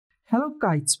Hello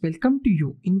guys, welcome to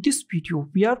you. In this video,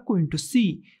 we are going to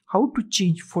see how to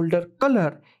change folder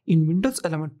color in Windows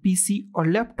 11 PC or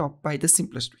laptop by the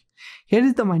simplest way. Here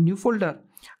is my new folder.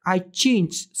 I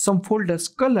changed some folders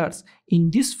colors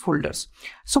in these folders.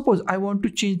 Suppose I want to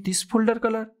change this folder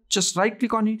color, just right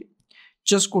click on it.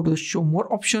 Just go to the show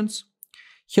more options.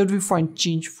 Here we find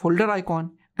change folder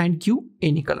icon and give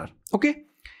any color. Okay.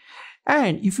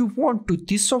 And if you want to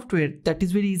this software, that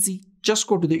is very easy. Just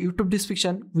go to the YouTube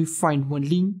description. We find one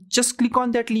link. Just click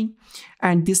on that link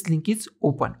and this link is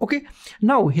open. Okay.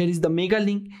 Now here is the mega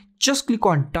link. Just click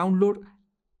on download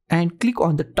and click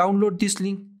on the download this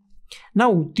link.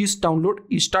 Now this download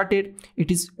is started.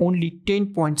 It is only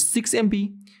 10.6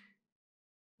 MB.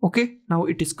 Okay. Now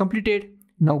it is completed.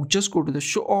 Now just go to the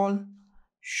show all,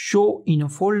 show in a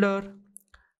folder,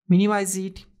 minimize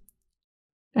it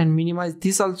and minimize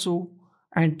this also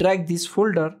and drag this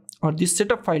folder or this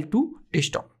setup file to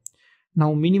desktop.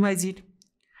 Now minimize it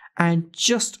and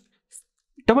just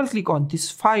double click on this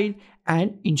file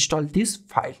and install this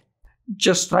file.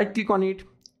 Just right click on it,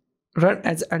 run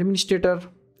as administrator,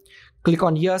 click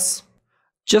on yes,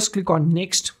 just click on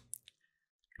next,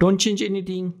 don't change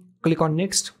anything, click on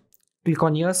next, click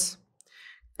on yes,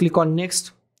 click on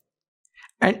next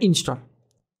and install,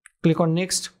 click on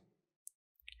next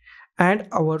and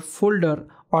our folder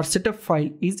or setup file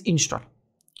is installed.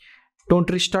 Don't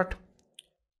restart,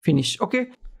 finish.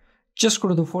 Okay, just go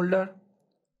to the folder.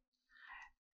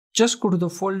 Just go to the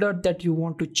folder that you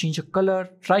want to change a color.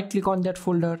 Right click on that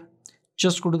folder.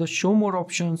 Just go to the show more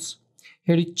options.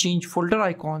 Here is change folder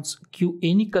icons. Give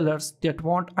any colors that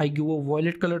want. I give a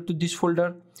violet color to this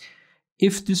folder.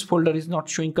 If this folder is not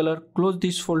showing color, close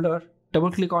this folder.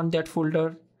 Double click on that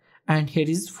folder. And here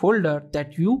is folder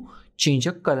that you change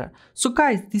a color. So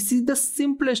guys, this is the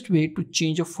simplest way to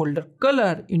change a folder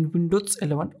color in Windows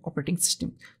 11 operating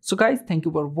system. So guys, thank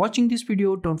you for watching this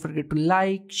video. Don't forget to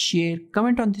like, share,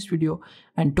 comment on this video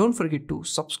and don't forget to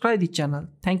subscribe the channel.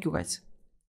 Thank you guys.